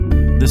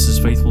This is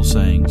Faithful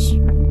Sayings,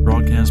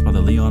 broadcast by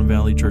the Leon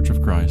Valley Church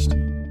of Christ.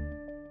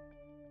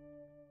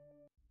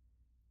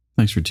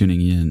 Thanks for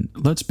tuning in.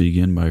 Let's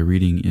begin by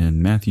reading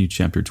in Matthew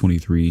chapter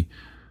 23,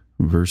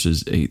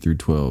 verses 8 through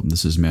 12.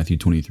 This is Matthew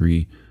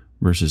 23,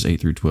 verses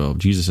 8 through 12.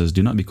 Jesus says,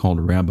 "Do not be called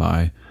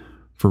Rabbi,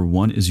 for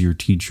one is your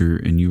teacher,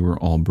 and you are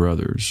all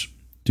brothers.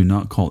 Do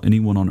not call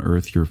anyone on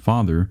earth your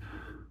father,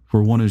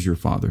 for one is your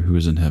Father who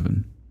is in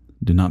heaven.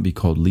 Do not be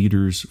called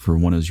leaders, for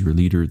one is your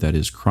leader, that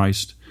is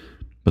Christ.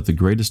 But the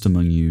greatest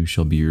among you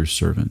shall be your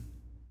servant.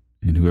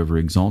 And whoever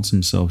exalts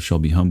himself shall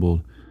be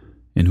humbled,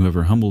 and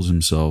whoever humbles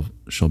himself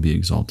shall be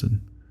exalted."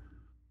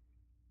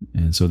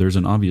 And so there's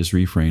an obvious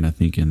refrain, I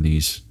think, in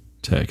these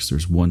texts.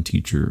 There's one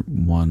teacher,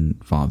 one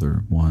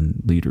father,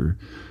 one leader,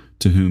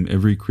 to whom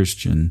every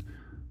Christian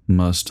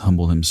must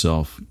humble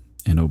himself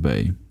and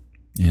obey.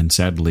 And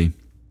sadly,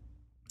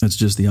 that's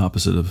just the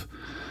opposite of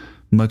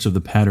much of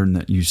the pattern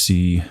that you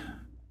see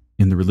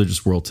in the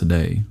religious world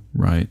today,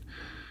 right?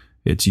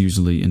 It's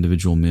usually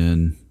individual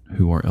men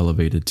who are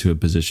elevated to a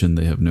position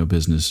they have no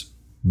business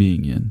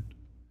being in.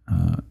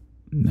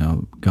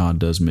 Now, God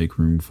does make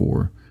room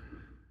for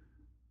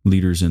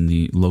leaders in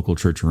the local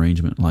church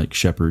arrangement, like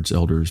shepherds,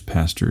 elders,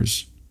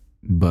 pastors.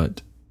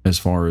 But as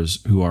far as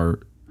who our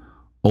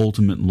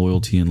ultimate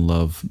loyalty and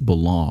love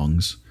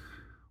belongs,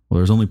 well,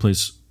 there's only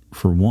place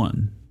for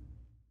one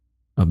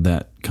of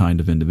that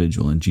kind of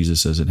individual, and Jesus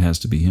says it has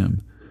to be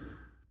him.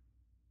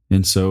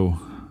 And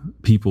so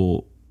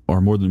people are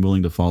more than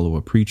willing to follow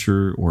a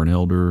preacher or an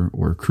elder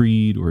or a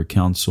creed or a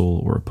council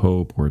or a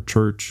pope or a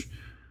church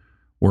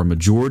or a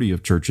majority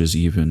of churches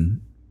even,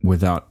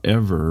 without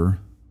ever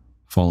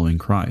following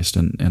Christ.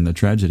 And the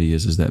tragedy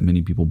is that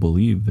many people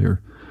believe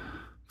they're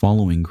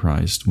following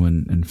Christ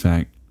when in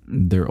fact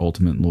their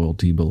ultimate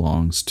loyalty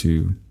belongs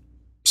to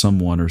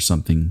someone or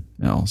something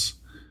else.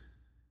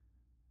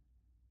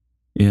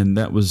 And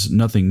that was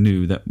nothing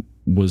new. That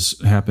was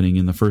happening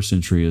in the first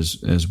century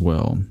as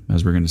well,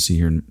 as we're going to see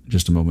here in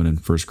just a moment in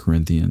 1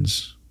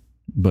 Corinthians.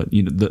 But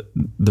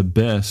the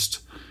best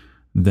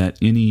that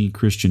any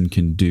Christian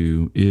can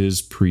do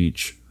is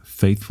preach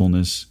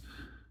faithfulness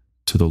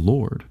to the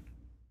Lord,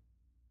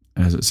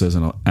 as it says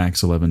in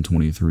Acts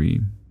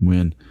 11:23,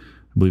 when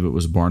I believe it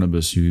was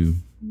Barnabas who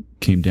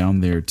came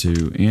down there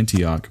to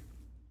Antioch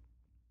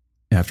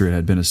after it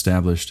had been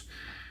established.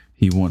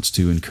 He wants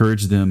to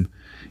encourage them,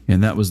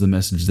 and that was the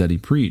message that he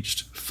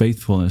preached,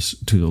 faithfulness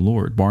to the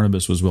Lord.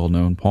 Barnabas was well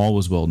known. Paul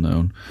was well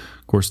known.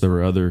 Of course, there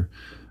were other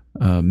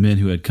men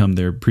who had come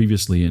there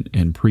previously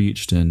and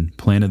preached and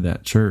planted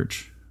that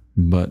church.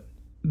 But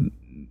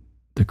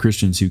the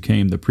Christians who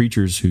came, the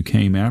preachers who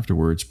came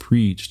afterwards,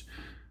 preached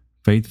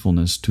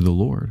faithfulness to the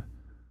Lord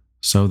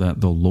so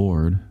that the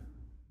Lord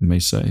may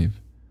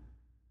save.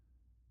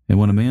 And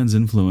when a man's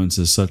influence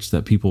is such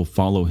that people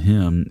follow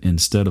him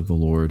instead of the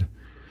Lord,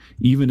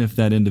 even if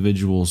that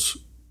individual's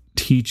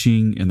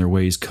teaching and their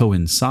ways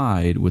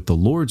coincide with the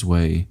Lord's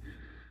way,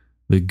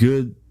 the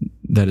good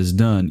that is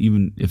done,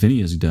 even if any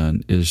is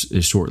done, is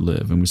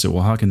short-lived. And we say,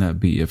 well, how can that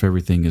be if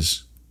everything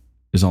is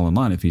all in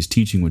line? If he's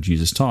teaching what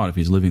Jesus taught, if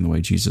he's living the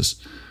way Jesus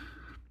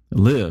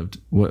lived,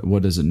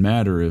 what does it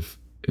matter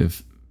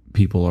if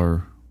people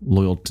are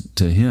loyal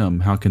to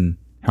him? How can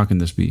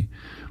this be?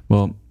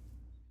 Well,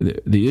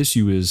 the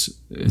issue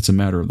is it's a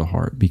matter of the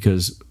heart,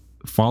 because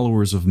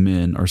followers of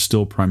men are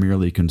still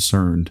primarily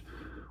concerned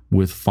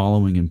with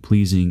following and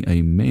pleasing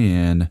a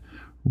man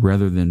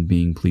rather than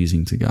being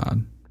pleasing to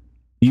God,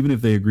 even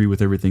if they agree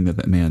with everything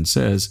that man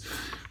says,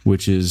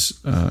 which is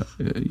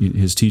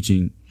his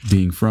teaching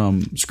being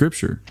from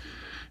Scripture.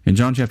 In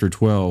John chapter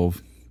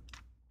 12,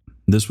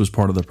 this was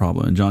part of the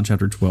problem. In John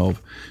chapter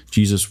 12,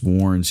 Jesus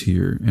warns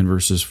here in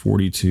verses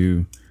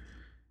 42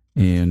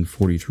 and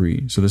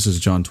 43. So this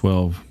is John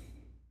 12,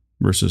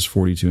 verses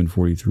 42 and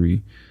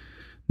 43.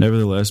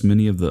 "Nevertheless,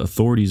 many of the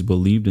authorities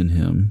believed in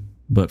him,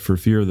 but for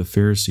fear of the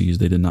Pharisees,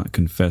 they did not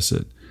confess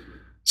it,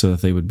 so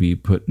that they would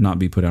not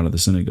be put out of the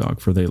synagogue.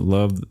 For they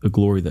loved the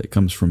glory that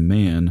comes from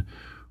man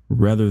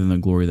rather than the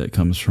glory that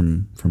comes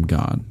from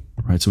God."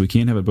 Right? So we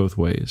can't have it both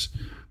ways.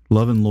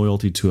 Love and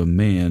loyalty to a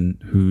man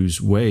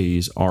whose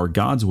ways are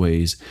God's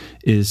ways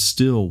is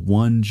still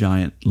one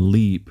giant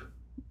leap,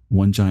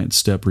 one giant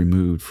step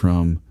removed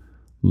from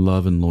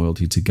love and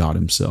loyalty to God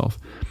himself.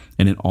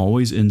 And it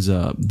always ends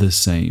up the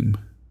same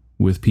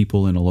with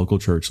people in a local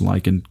church,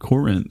 like in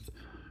Corinth,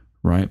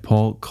 right?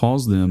 Paul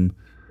calls them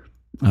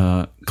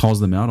out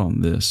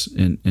on this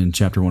in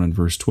chapter 1 and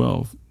verse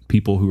 12.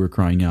 People who are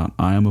crying out,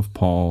 "I am of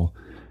Paul,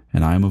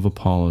 and I am of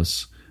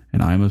Apollos,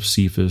 and I am of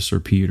Cephas or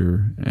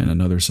Peter," and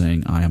another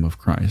saying, "I am of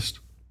Christ."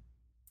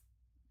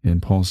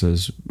 And Paul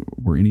says,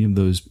 were any of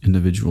those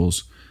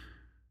individuals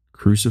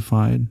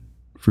crucified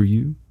for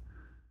you?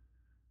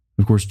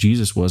 Of course,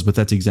 Jesus was, but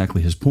that's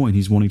exactly his point.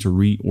 He's wanting to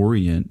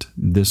reorient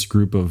this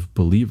group of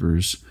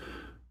believers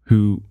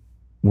who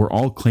were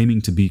all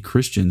claiming to be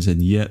Christians,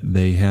 and yet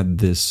they had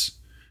this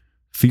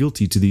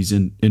fealty to these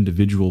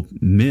individual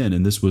men,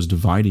 and this was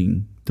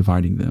dividing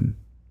them,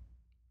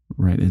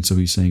 right? And so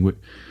he's saying,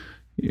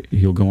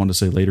 He'll go on to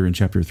say later in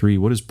chapter 3,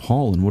 what is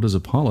Paul and what is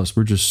Apollos?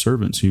 We're just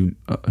servants who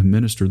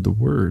ministered the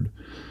word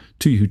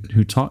to you,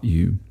 who taught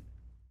you.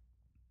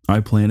 I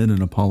planted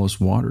and Apollos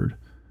watered.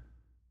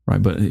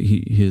 Right, but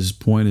his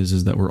point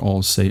is that we're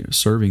all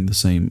serving the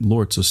same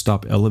Lord. So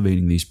stop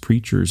elevating these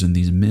preachers and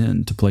these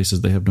men to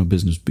places they have no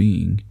business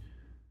being.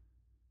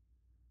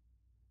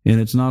 And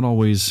it's not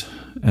always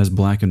as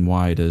black and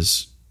white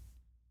as,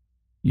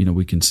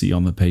 we can see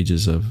on the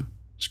pages of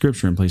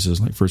Scripture in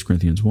places like 1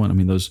 Corinthians 1. I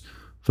mean, those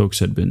folks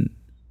had been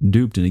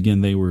duped, and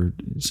again, they were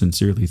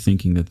sincerely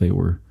thinking that they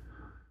were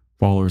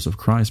followers of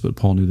Christ, but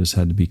Paul knew this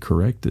had to be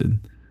corrected.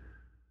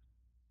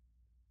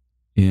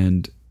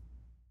 And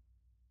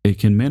it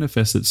can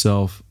manifest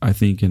itself, I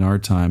think, in our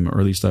time,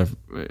 or at least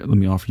let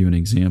me offer you an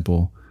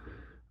example.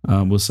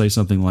 We'll say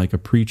something like a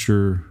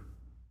preacher.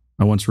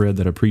 I once read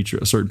that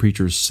a certain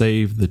preacher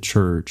saved the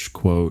church,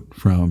 quote,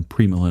 from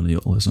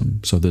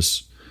premillennialism. So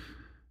this,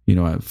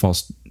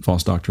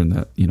 false doctrine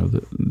that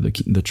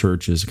the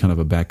church is kind of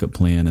a backup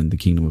plan, and the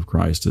kingdom of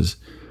Christ is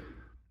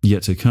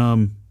yet to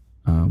come.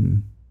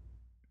 In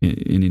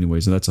any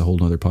ways, and that's a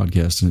whole other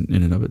podcast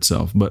in and of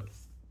itself, but.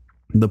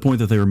 The point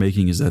that they were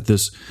making is that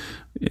this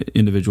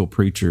individual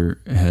preacher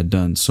had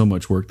done so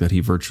much work that he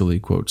virtually,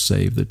 quote,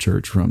 saved the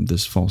church from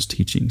this false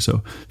teaching.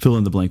 So fill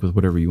in the blank with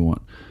whatever you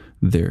want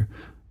there.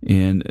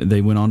 And they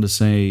went on to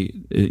say,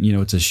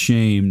 it's a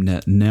shame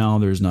that now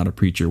there's not a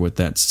preacher with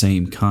that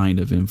same kind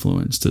of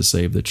influence to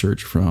save the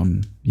church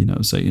from,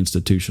 say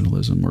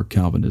institutionalism or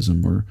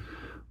Calvinism or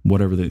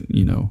whatever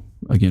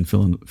again,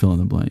 fill in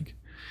the blank.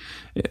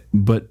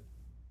 But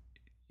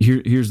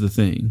here's the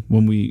thing: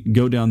 when we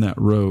go down that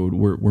road,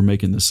 we're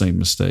making the same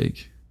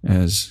mistake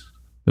as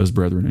those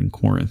brethren in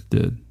Corinth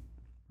did,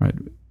 right?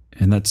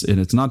 And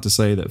it's not to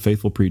say that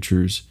faithful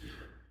preachers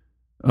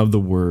of the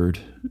word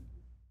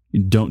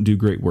don't do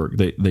great work.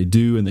 They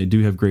do, and they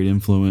do have great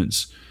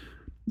influence.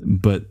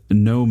 But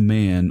no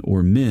man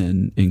or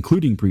men,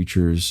 including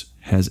preachers,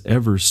 has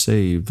ever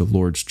saved the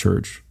Lord's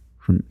church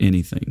from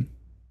anything.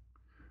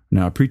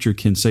 Now, a preacher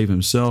can save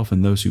himself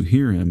and those who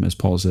hear him, as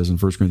Paul says in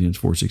 1 Timothy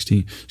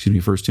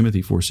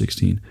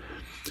 4:16.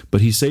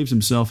 But he saves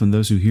himself and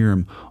those who hear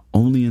him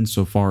only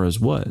insofar as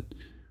what?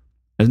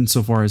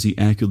 Insofar as he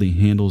accurately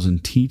handles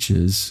and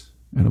teaches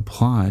and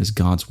applies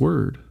God's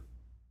word.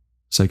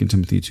 2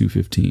 Timothy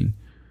 2:15.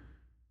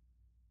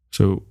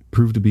 So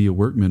prove to be a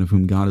workman of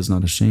whom God is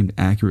not ashamed,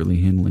 accurately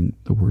handling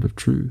the word of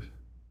truth.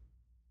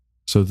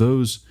 So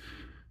those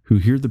who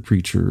hear the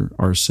preacher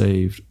are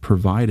saved,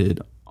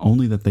 provided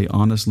only that they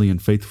honestly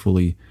and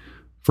faithfully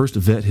first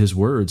vet his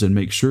words and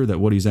make sure that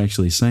what he's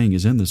actually saying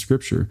is in the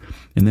Scripture.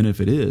 And then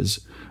if it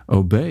is,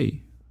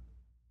 obey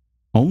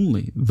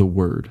only the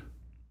word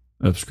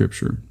of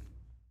Scripture.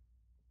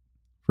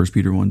 1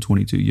 Peter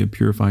 1:22, you have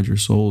purified your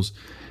souls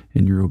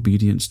in your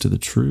obedience to the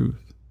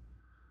truth.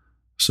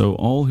 So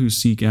all who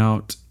seek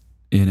out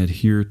and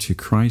adhere to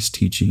Christ's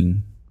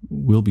teaching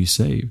will be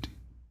saved.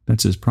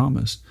 That's his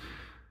promise.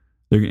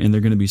 They're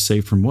going to be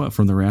saved from what?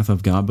 From the wrath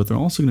of God, but they're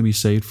also going to be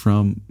saved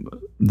from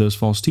those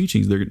false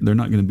teachings. They're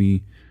not going to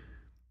be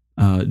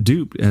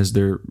duped, as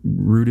they're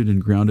rooted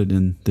and grounded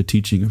in the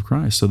teaching of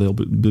Christ. So they'll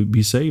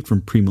be saved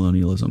from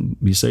premillennialism,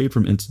 be saved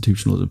from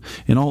institutionalism,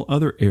 and all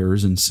other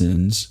errors and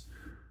sins,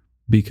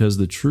 because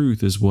the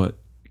truth is what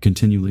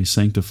continually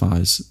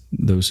sanctifies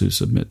those who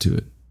submit to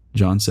it.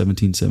 John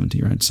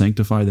 17:17, right?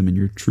 Sanctify them in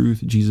your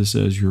truth. Jesus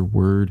says your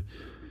word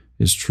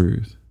is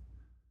truth.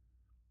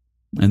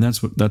 And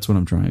that's what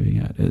I'm driving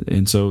at.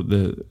 And so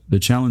the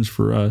challenge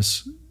for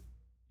us,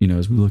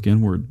 as we look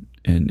inward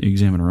and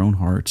examine our own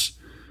hearts,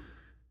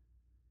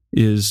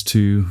 is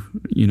to,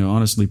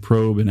 honestly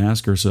probe and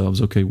ask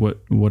ourselves, okay, what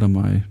am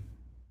I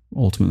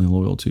ultimately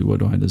loyal to? What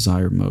do I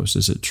desire most?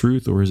 Is it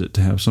truth, or is it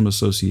to have some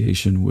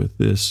association with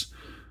this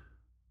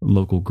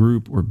local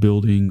group or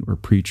building or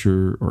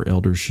preacher or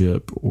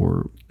eldership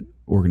or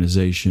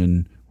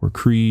organization or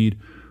creed,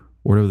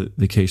 or whatever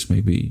the case may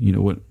be?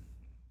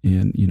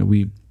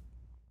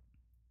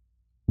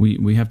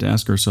 We have to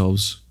ask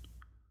ourselves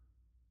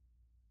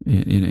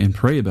and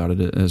pray about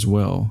it as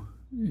well.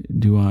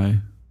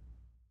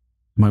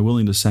 Am I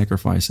willing to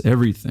sacrifice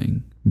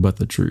everything but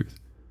the truth?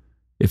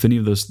 If any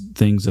of those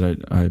things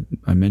that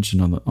I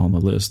mentioned on the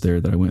list there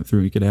that I went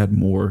through, you could add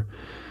more.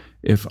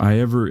 If I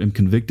ever am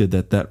convicted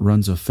that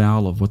runs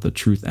afoul of what the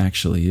truth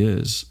actually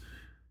is,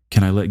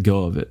 can I let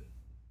go of it?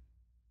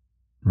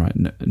 Right,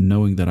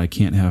 knowing that I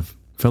can't have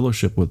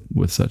fellowship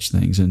with such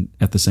things, and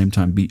at the same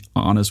time be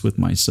honest with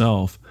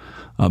myself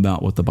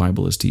about what the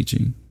Bible is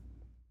teaching.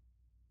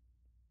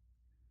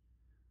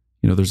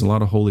 There's a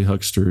lot of holy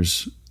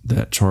hucksters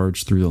that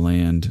charge through the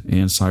land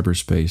and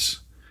cyberspace,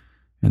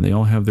 and they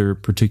all have their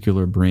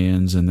particular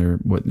brands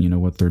and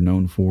what they're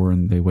known for,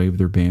 and they wave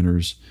their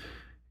banners,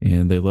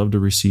 and they love to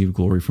receive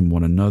glory from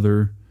one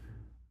another,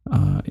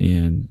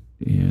 and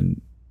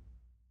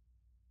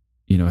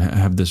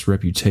have this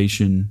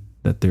reputation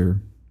that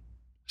they're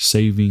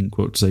saving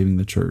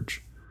the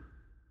church.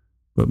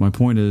 But my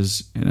point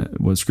is, and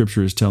what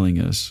Scripture is telling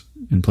us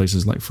in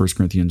places like 1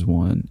 Corinthians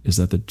 1, is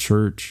that the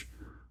church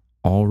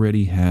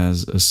already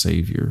has a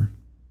Savior.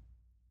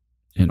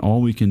 And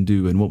all we can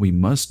do and what we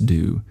must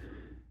do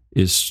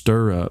is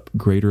stir up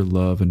greater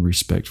love and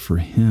respect for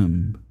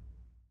him.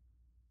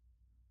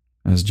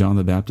 As John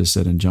the Baptist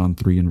said in John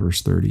 3 and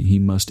verse 30, he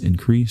must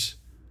increase,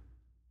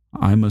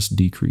 I must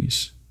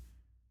decrease.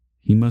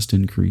 He must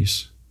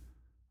increase,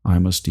 I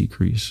must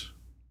decrease.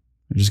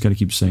 I just got to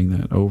keep saying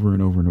that over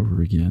and over and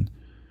over again.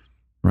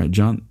 Right?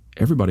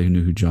 Everybody who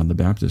knew who John the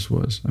Baptist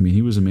was. I mean,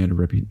 he was a man of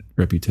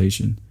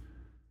reputation.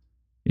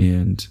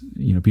 And,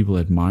 people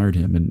admired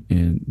him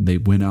and they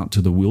went out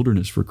to the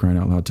wilderness, for crying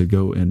out loud, to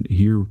go and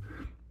hear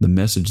the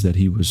message that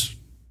he was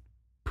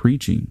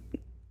preaching.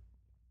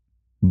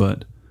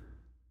 But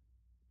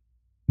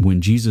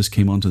when Jesus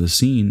came onto the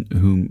scene,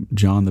 whom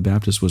John the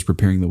Baptist was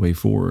preparing the way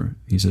for,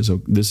 he says,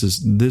 "Oh, this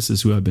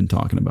is who I've been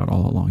talking about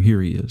all along.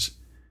 Here he is.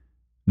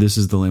 This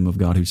is the Lamb of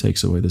God who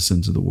takes away the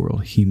sins of the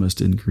world. He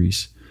must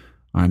increase,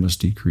 I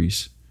must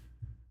decrease."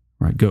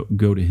 Right?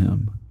 Go to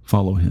him,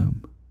 follow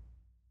him.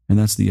 And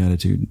that's the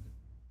attitude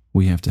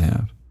we have to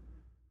have.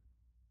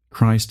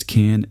 Christ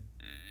can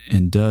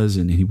and does,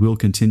 and he will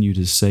continue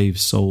to save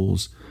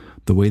souls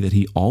the way that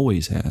he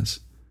always has.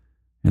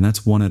 And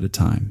that's one at a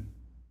time.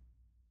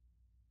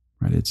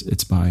 Right?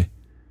 It's by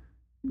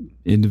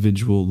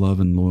individual love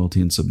and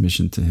loyalty and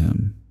submission to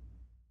him.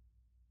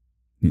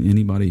 And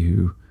anybody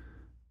who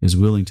is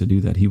willing to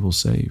do that, he will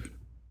save.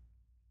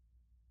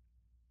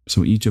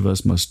 So each of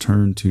us must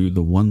turn to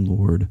the one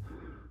Lord,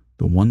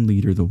 the one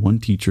leader, the one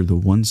teacher, the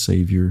one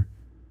Savior,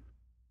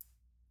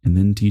 and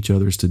then teach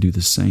others to do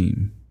the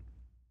same.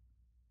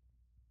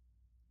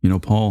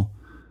 Paul,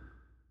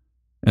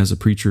 as a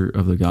preacher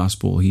of the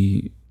gospel,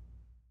 he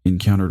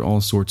encountered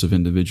all sorts of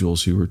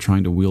individuals who were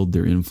trying to wield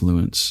their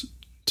influence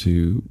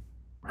to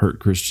hurt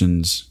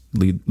Christians,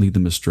 lead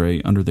them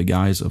astray, under the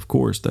guise, of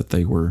course, that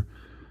they were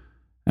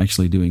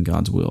actually doing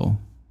God's will.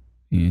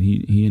 And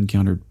he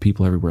encountered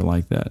people everywhere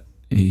like that.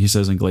 He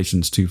says in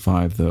Galatians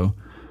 2:5, though,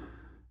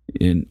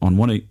 on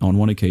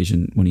one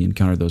occasion when he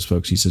encountered those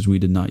folks, he says, "We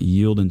did not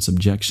yield in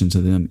subjection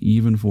to them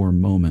even for a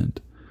moment,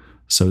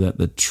 so that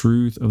the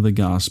truth of the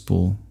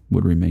gospel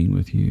would remain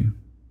with you."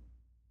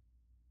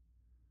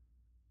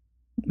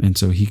 And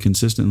so he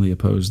consistently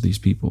opposed these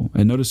people.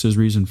 And notice his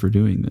reason for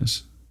doing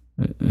this.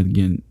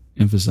 Again,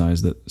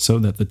 emphasize that so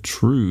that the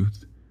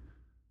truth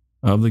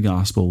of the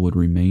gospel would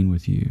remain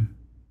with you.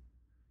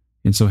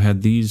 And so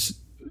had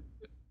these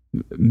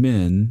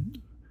men,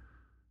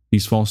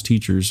 these false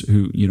teachers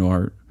who,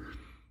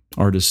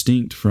 are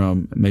distinct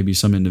from maybe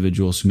some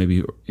individuals who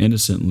maybe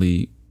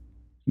innocently,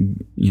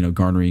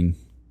 garnering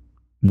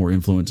more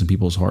influence in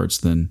people's hearts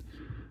than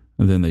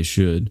they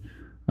should.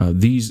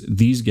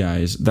 These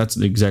guys, that's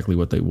exactly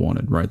what they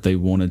wanted, right? They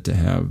wanted to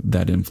have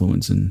that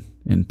influence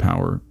and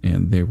power,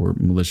 and they were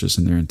malicious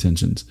in their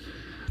intentions.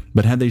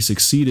 But had they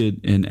succeeded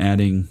in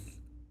adding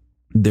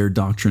their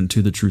doctrine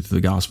to the truth of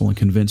the gospel and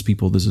convince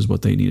people this is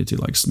what they needed to,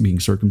 like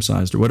being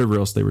circumcised or whatever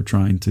else they were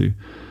trying to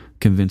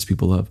convince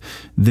people of,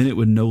 then it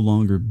would no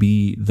longer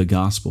be the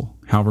gospel,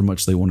 however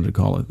much they wanted to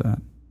call it that.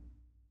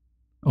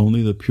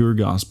 Only the pure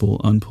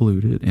gospel,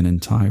 unpolluted and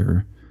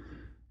entire,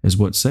 is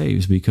what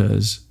saves,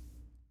 because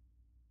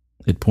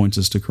it points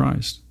us to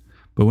Christ.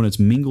 But when it's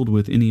mingled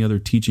with any other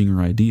teaching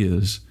or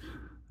ideas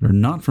that are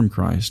not from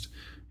Christ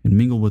and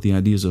mingled with the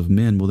ideas of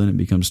men, well, then it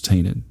becomes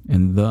tainted,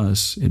 and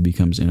thus it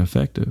becomes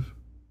ineffective.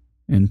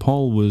 And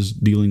Paul was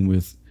dealing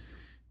with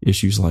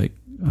issues like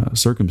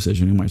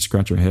circumcision. We might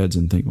scratch our heads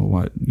and think, well,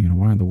 why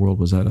in the world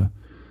was that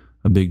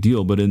a big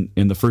deal? But in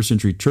the first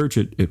century church,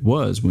 it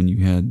was, when you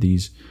had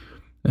these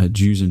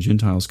Jews and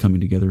Gentiles coming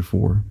together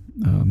for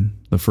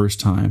the first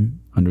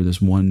time under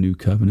this one new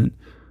covenant.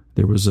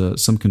 There was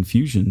some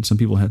confusion. Some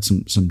people had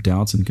some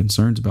doubts and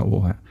concerns about,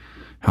 well,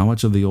 how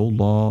much of the old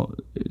law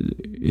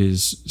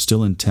is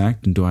still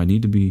intact, and do I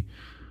need to be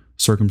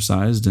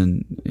circumcised,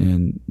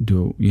 and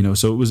do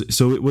so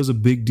it was a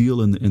big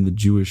deal in the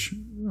Jewish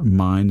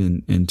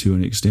mind, and to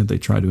an extent they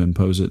tried to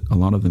impose it. A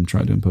lot of them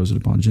tried to impose it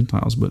upon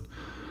Gentiles, but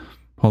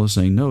Paul is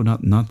saying, no,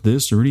 not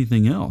this or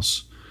anything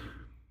else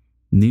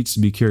needs to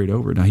be carried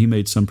over. Now, he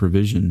made some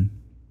provision,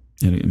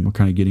 and we're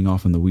kind of getting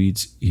off in the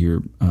weeds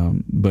here,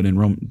 but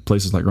in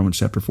places like Romans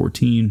chapter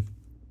 14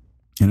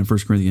 and in 1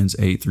 Corinthians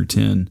 8 through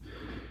 10,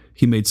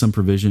 he made some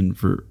provision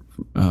for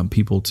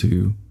people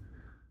to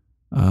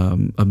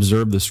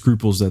observe the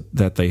scruples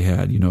that they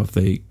had. If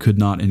they could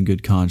not in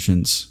good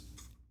conscience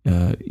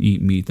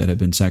eat meat that had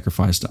been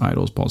sacrificed to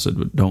idols, Paul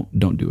said,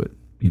 don't do it.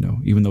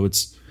 Even though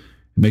it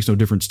makes no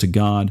difference to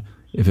God,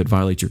 if it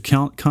violates your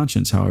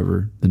conscience,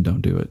 however, then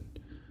don't do it.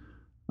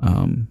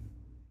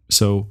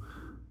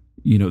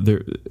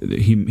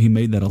 He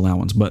made that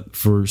allowance. But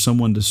for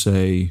someone to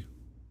say,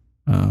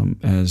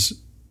 as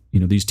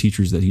these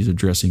teachers that he's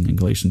addressing in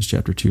Galatians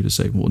chapter 2, to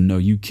say, well, no,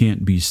 you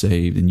can't be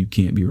saved and you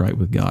can't be right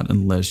with God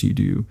unless you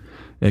do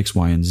X,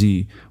 Y, and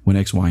Z, when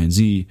X, Y, and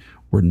Z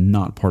were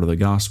not part of the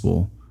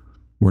gospel,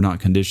 were not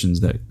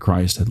conditions that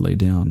Christ had laid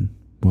down,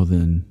 well,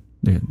 then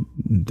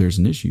there's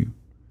an issue,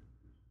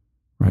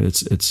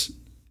 right?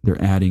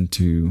 They're adding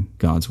to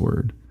God's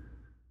word.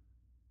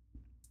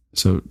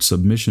 So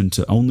submission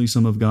to only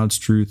some of God's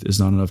truth is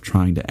not enough.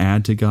 Trying to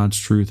add to God's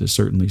truth is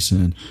certainly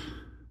sin.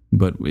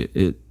 But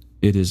it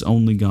is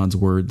only God's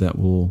word that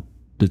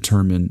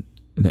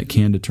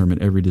can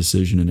determine every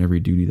decision and every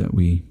duty that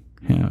we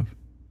have.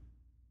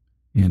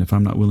 And if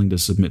I'm not willing to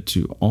submit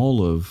to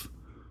all of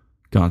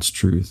God's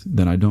truth,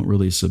 then I don't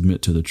really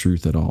submit to the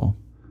truth at all.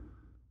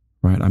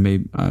 Right?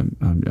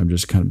 I'm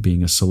just kind of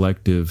being a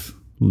selective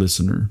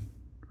listener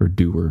or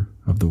doer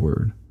of the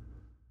word.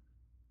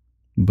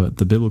 But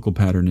the biblical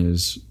pattern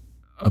is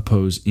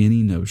oppose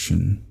any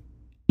notion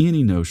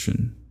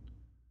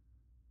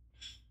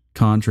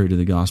contrary to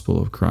the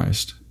gospel of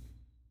Christ,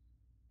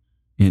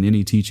 and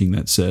any teaching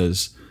that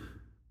says,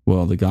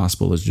 well, the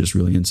gospel is just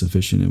really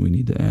insufficient and we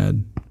need to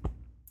add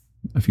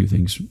a few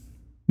things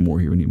more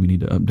here. We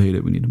need to update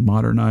it. We need to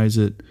modernize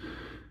it,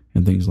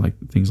 and things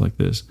like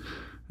this.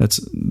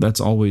 That's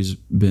always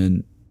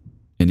been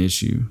an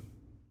issue.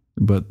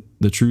 But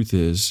the truth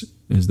is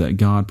that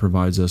God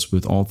provides us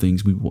with all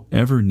things we will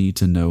ever need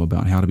to know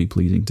about how to be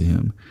pleasing to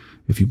Him.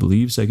 If you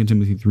believe 2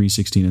 Timothy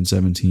 3:16 and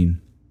 17,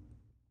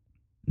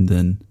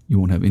 then you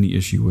won't have any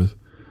issue with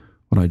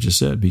what I just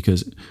said,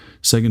 because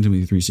 2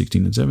 Timothy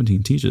 3:16 and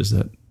 17 teaches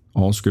that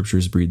all Scripture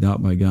is breathed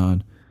out by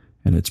God,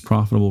 and it's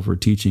profitable for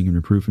teaching and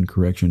reproof and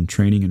correction,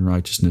 training in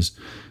righteousness,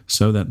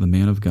 so that the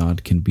man of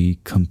God can be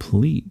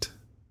complete,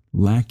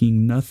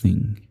 lacking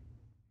nothing,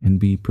 and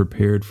be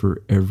prepared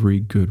for every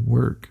good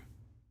work.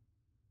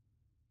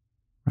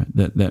 Right?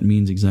 That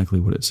means exactly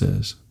what it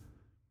says.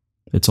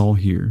 It's all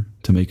here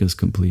to make us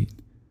complete.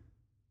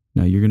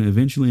 Now, you're going to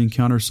eventually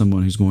encounter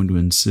someone who's going to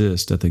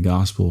insist that the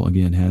gospel,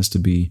 again, has to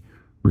be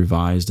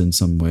revised in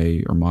some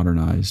way or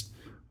modernized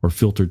or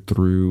filtered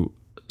through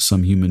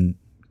some human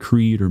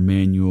creed or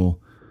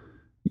manual,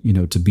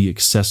 to be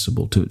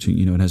accessible to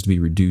it has to be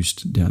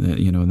reduced down,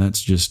 and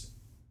that's just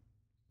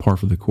par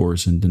for the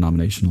course in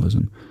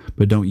denominationalism.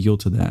 But don't yield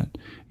to that,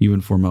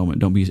 even for a moment.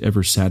 Don't be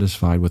ever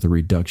satisfied with a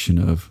reduction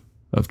of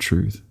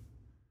truth.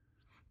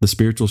 The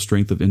spiritual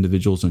strength of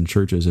individuals and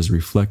churches is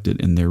reflected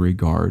in their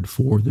regard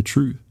for the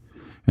truth.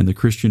 And the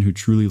Christian who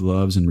truly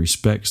loves and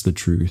respects the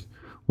truth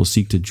will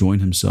seek to join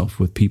himself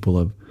with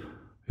people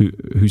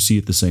who see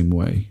it the same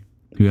way,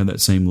 who have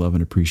that same love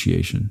and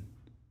appreciation.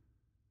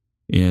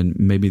 And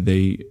maybe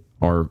they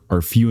are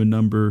few in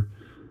number.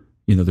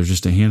 There's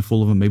just a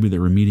handful of them. Maybe they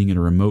were meeting in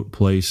a remote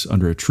place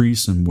under a tree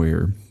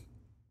somewhere.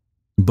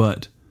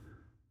 But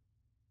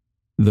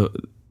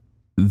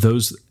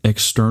those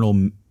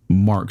external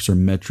marks or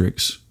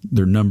metrics,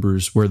 their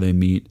numbers, where they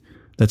meet,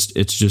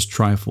 it's just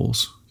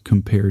trifles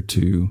compared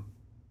to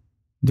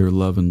their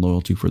love and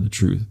loyalty for the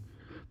truth,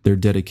 their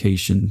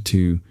dedication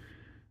to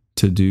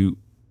do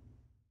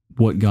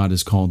what God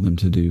has called them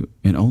to do,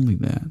 and only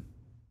that.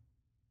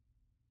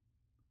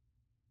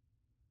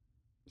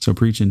 So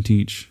preach and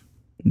teach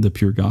the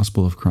pure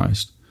gospel of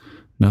Christ,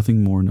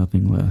 nothing more,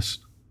 nothing less,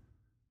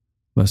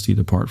 lest He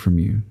depart from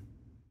you.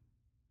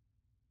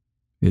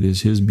 It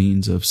is His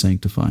means of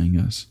sanctifying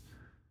us,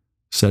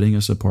 setting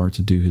us apart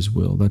to do His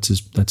will. That's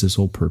His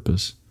whole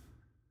purpose.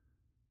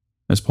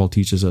 As Paul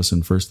teaches us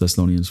in 1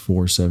 Thessalonians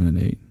 4:7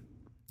 and 8,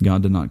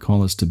 God did not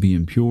call us to be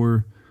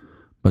impure,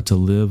 but to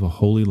live a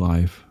holy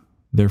life.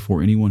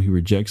 Therefore, anyone who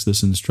rejects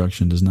this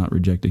instruction does not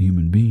reject a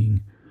human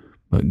being,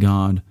 but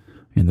God,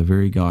 and the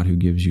very God who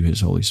gives you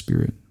His Holy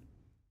Spirit.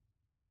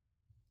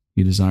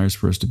 He desires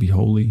for us to be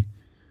holy,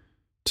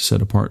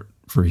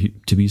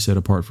 to be set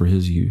apart for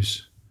His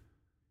use.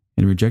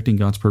 And rejecting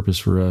God's purpose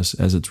for us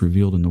as it's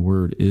revealed in the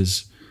Word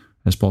is,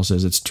 as Paul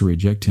says, it's to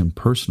reject Him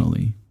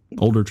personally.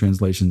 Older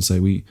translations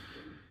say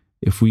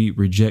if we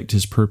reject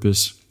His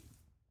purpose,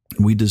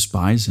 we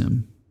despise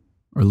Him,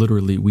 or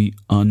literally we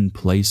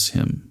unplace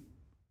Him.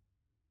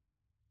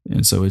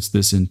 And so it's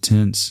this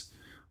intense,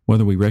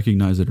 whether we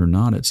recognize it or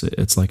not,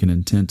 it's like an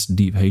intense,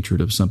 deep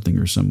hatred of something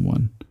or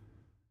someone.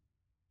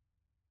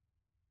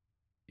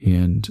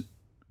 And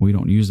we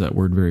don't use that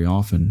word very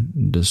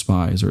often,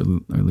 despise, or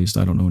at least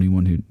I don't know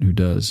anyone who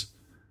does.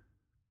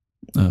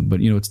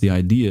 But it's the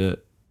idea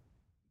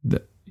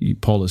that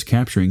Paul is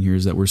capturing here,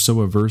 is that we're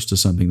so averse to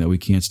something that we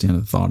can't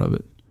stand the thought of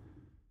it.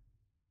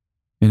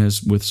 And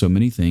as with so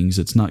many things,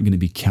 it's not going to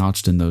be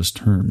couched in those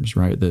terms,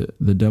 right?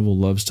 The devil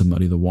loves to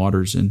muddy the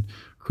waters and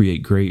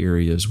create gray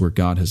areas where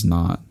God has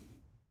not.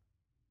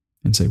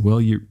 And say, well,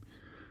 you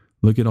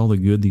look at all the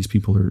good these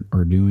people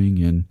are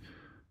doing, and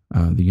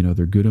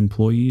they're good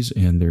employees,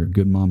 and they're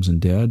good moms and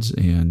dads,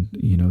 and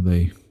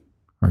they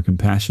are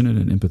compassionate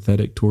and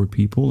empathetic toward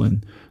people,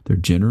 and they're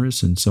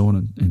generous, and so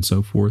on and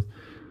so forth.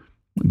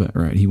 But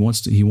right, he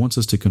wants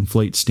us to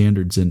conflate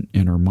standards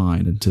in our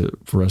mind, and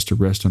for us to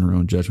rest on our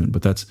own judgment.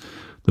 But that's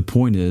the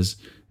point is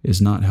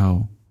not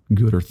how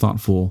good or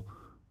thoughtful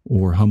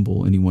or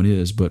humble anyone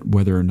is, but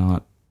whether or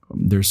not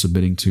they're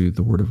submitting to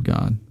the Word of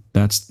God.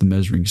 That's the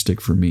measuring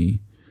stick for me.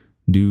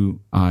 Do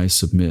I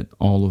submit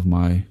all of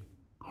my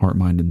heart,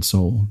 mind, and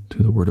soul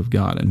to the Word of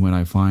God? And when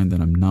I find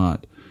that I'm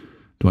not,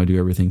 do I do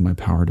everything in my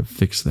power to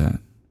fix that,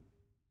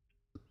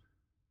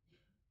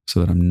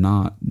 so that I'm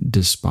not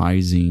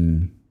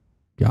despising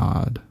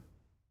God?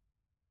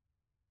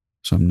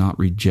 So I'm not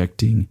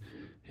rejecting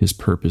his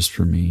purpose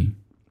for me.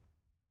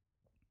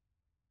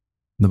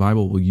 The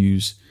Bible will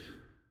use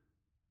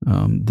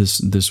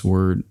this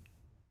word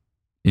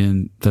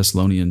in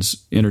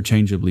Thessalonians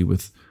interchangeably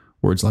with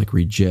words like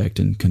reject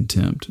and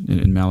contempt.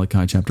 In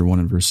Malachi chapter 1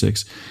 and verse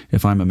 6,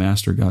 if I'm a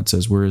master, God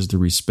says, where is the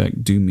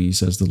respect due me,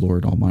 says the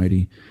Lord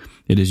Almighty?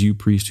 It is you,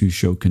 priests, who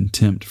show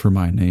contempt for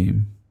my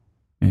name.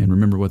 And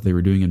remember, what they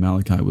were doing in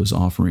Malachi was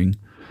offering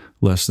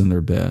less than their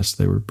best.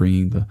 They were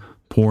bringing the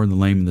poor and the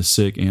lame and the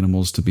sick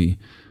animals to be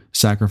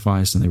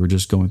sacrificed, and they were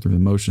just going through the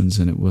motions,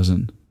 and it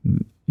wasn't,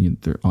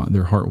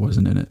 their heart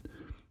wasn't in it,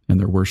 and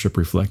their worship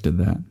reflected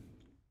that.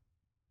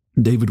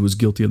 David was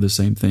guilty of the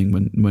same thing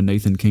when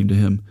Nathan came to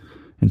him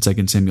in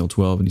 2 Samuel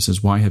 12, and he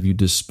says, why have you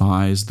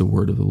despised the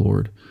word of the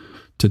Lord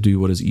to do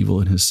what is evil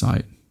in his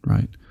sight,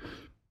 right?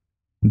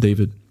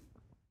 David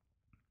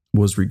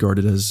was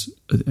regarded as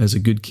a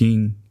good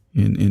king,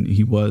 and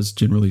he was,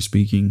 generally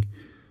speaking.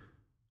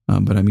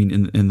 But I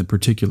mean, in the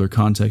particular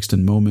context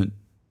and moment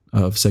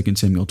of 2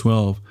 Samuel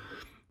 12,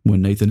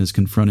 when Nathan is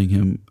confronting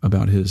him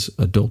about his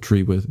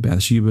adultery with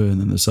Bathsheba and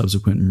then the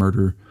subsequent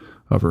murder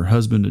of her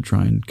husband to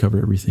try and cover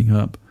everything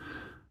up,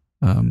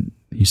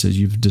 he says,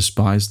 you've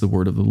despised the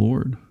word of the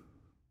Lord.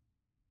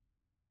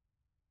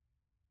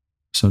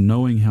 So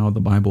knowing how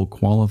the Bible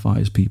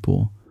qualifies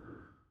people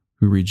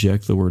who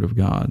reject the word of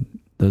God,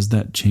 does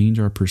that change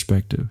our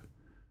perspective?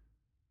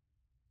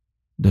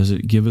 Does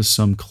it give us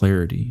some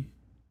clarity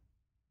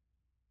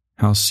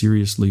how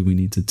seriously we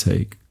need to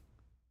take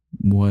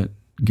what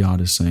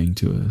God is saying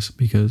to us?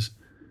 Because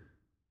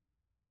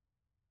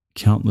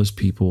countless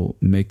people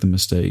make the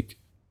mistake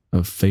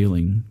of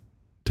failing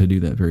to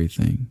do that very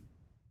thing,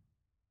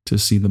 to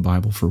see the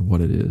Bible for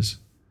what it is.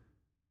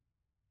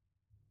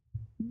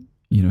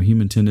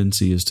 Human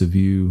tendency is to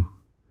view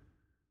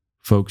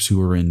folks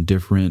who are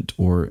indifferent,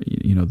 or,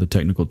 the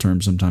technical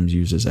term sometimes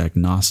used as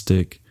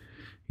agnostic,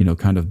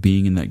 kind of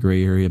being in that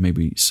gray area,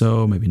 maybe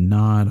so, maybe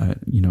not.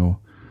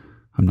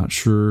 I'm not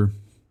sure.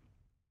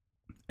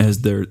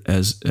 As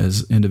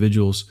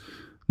individuals,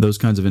 those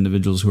kinds of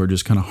individuals who are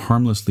just kind of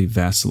harmlessly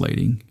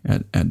vacillating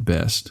at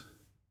best,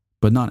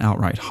 but not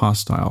outright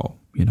hostile,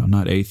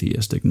 not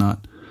atheistic,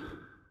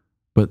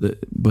 but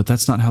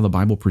that's not how the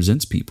Bible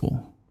presents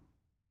people.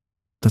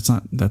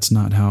 That's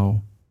not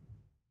how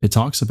it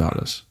talks about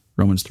us.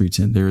 Romans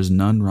 3:10, there is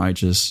none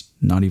righteous,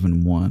 not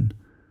even one.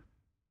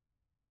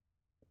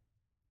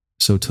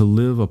 So to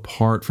live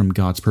apart from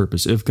God's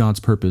purpose, if God's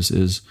purpose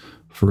is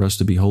for us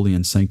to be holy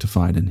and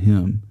sanctified in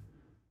him,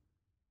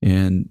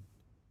 and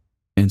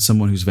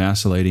someone who's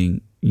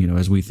vacillating,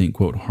 as we think,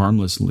 quote,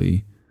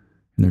 harmlessly,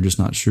 and they're just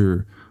not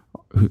sure,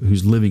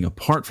 who's living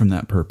apart from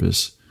that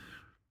purpose,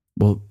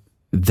 well,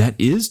 that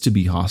is to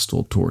be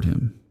hostile toward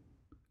him.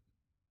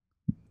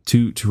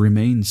 To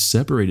remain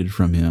separated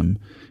from him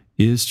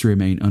is to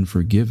remain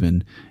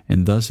unforgiven,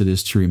 and thus it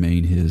is to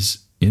remain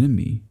his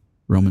enemy.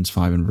 Romans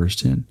 5 and verse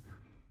 10.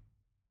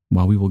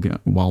 While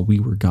we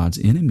were God's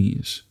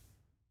enemies,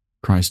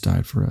 Christ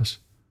died for us,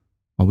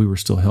 while we were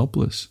still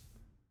helpless.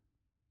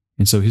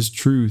 And so his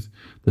truth,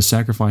 the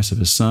sacrifice of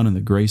his son and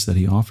the grace that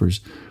he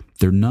offers,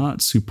 they're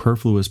not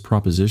superfluous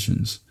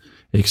propositions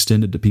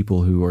extended to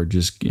people who are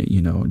just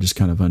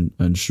kind of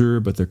unsure,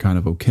 but they're kind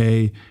of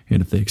okay.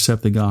 And if they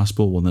accept the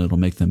gospel, well, then it'll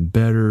make them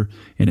better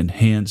and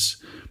enhance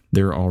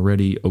their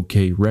already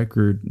okay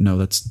record. No,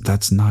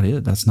 that's not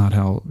it. That's not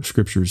how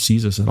Scripture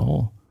sees us at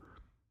all.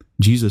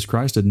 Jesus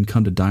Christ didn't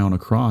come to die on a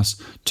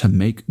cross to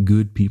make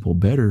good people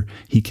better.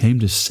 He came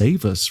to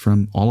save us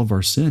from all of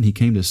our sin. He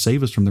came to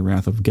save us from the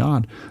wrath of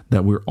God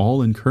that we're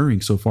all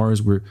incurring so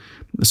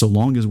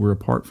long as we're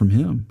apart from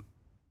him.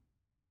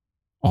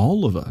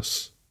 All of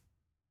us.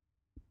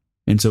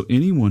 And so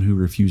anyone who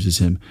refuses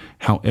him,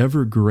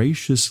 however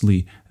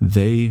graciously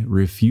they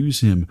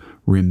refuse him,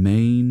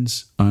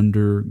 remains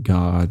under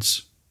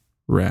God's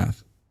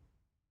wrath.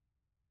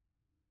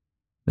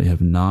 They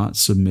have not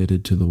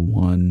submitted to the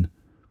one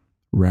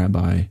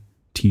rabbi,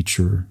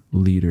 teacher,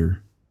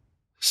 leader,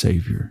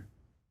 Savior.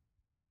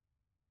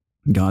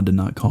 God did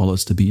not call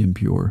us to be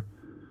impure,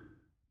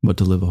 but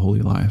to live a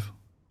holy life.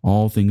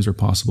 All things are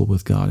possible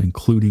with God,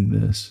 including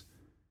this.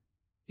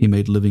 He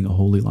made living a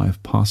holy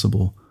life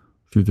possible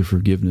through the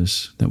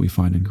forgiveness that we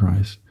find in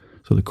Christ.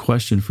 So the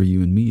question for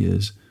you and me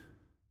is,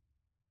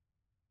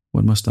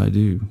 what must I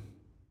do?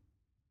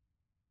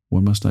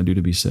 What must I do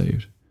to be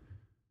saved?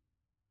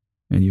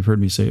 And you've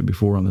heard me say it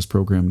before on this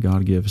program,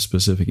 God gives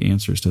specific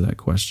answers to that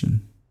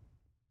question.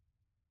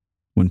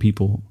 When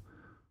people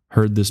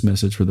heard this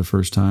message for the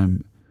first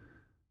time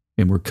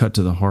and were cut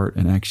to the heart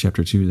in Acts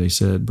chapter 2, they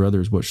said,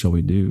 "Brothers, what shall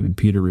we do?" And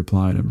Peter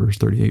replied in verse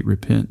 38,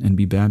 "Repent and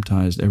be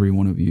baptized, every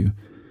one of you,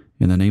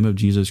 in the name of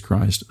Jesus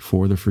Christ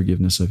for the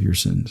forgiveness of your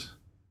sins."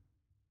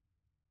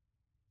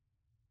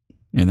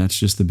 And that's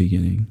just the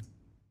beginning.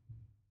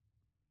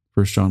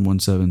 1 John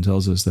 1:7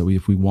 tells us that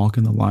if we walk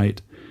in the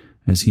light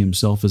as he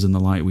himself is in the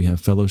light, we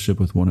have fellowship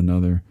with one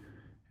another,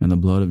 and the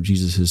blood of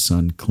Jesus, his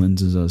son,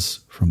 cleanses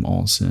us from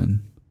all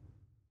sin.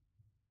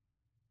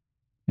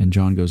 And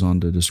John goes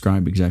on to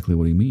describe exactly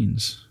what he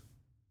means.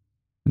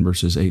 in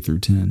verses 8 through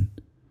 10.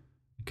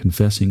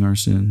 Confessing our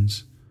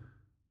sins,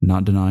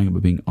 not denying it,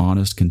 but being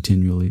honest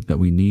continually that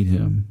we need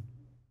him,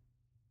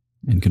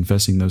 and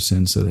confessing those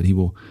sins so that he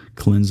will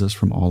cleanse us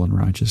from all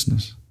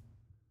unrighteousness.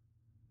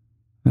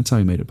 That's how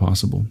he made it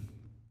possible.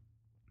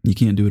 You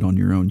can't do it on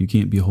your own. You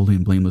can't be holy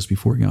and blameless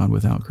before God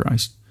without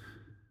Christ,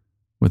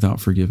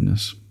 without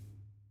forgiveness.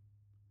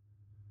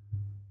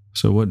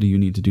 So what do you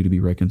need to do to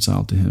be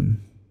reconciled to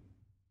him?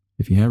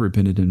 If you have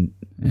repented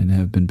and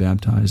have been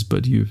baptized,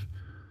 but you've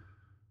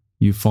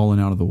fallen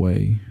out of the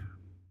way,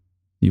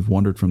 you've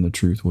wandered from the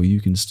truth, well,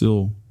 you can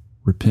still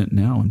repent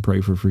now and pray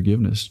for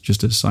forgiveness,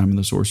 just as Simon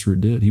the sorcerer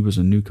did. He was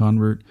a new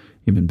convert.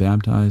 He'd been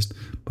baptized,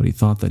 but he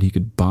thought that he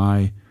could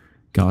buy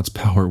God's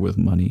power with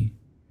money,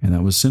 and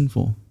that was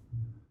sinful.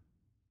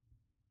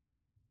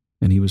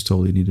 And he was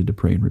told he needed to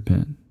pray and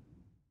repent.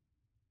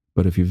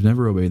 But if you've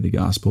never obeyed the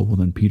gospel, well,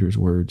 then Peter's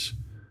words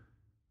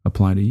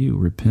apply to you.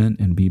 Repent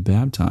and be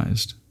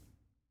baptized.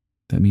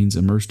 That means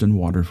immersed in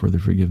water for the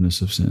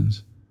forgiveness of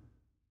sins.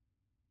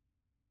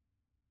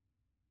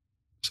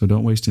 So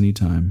don't waste any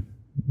time.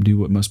 Do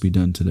what must be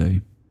done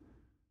today.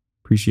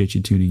 Appreciate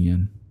you tuning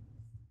in.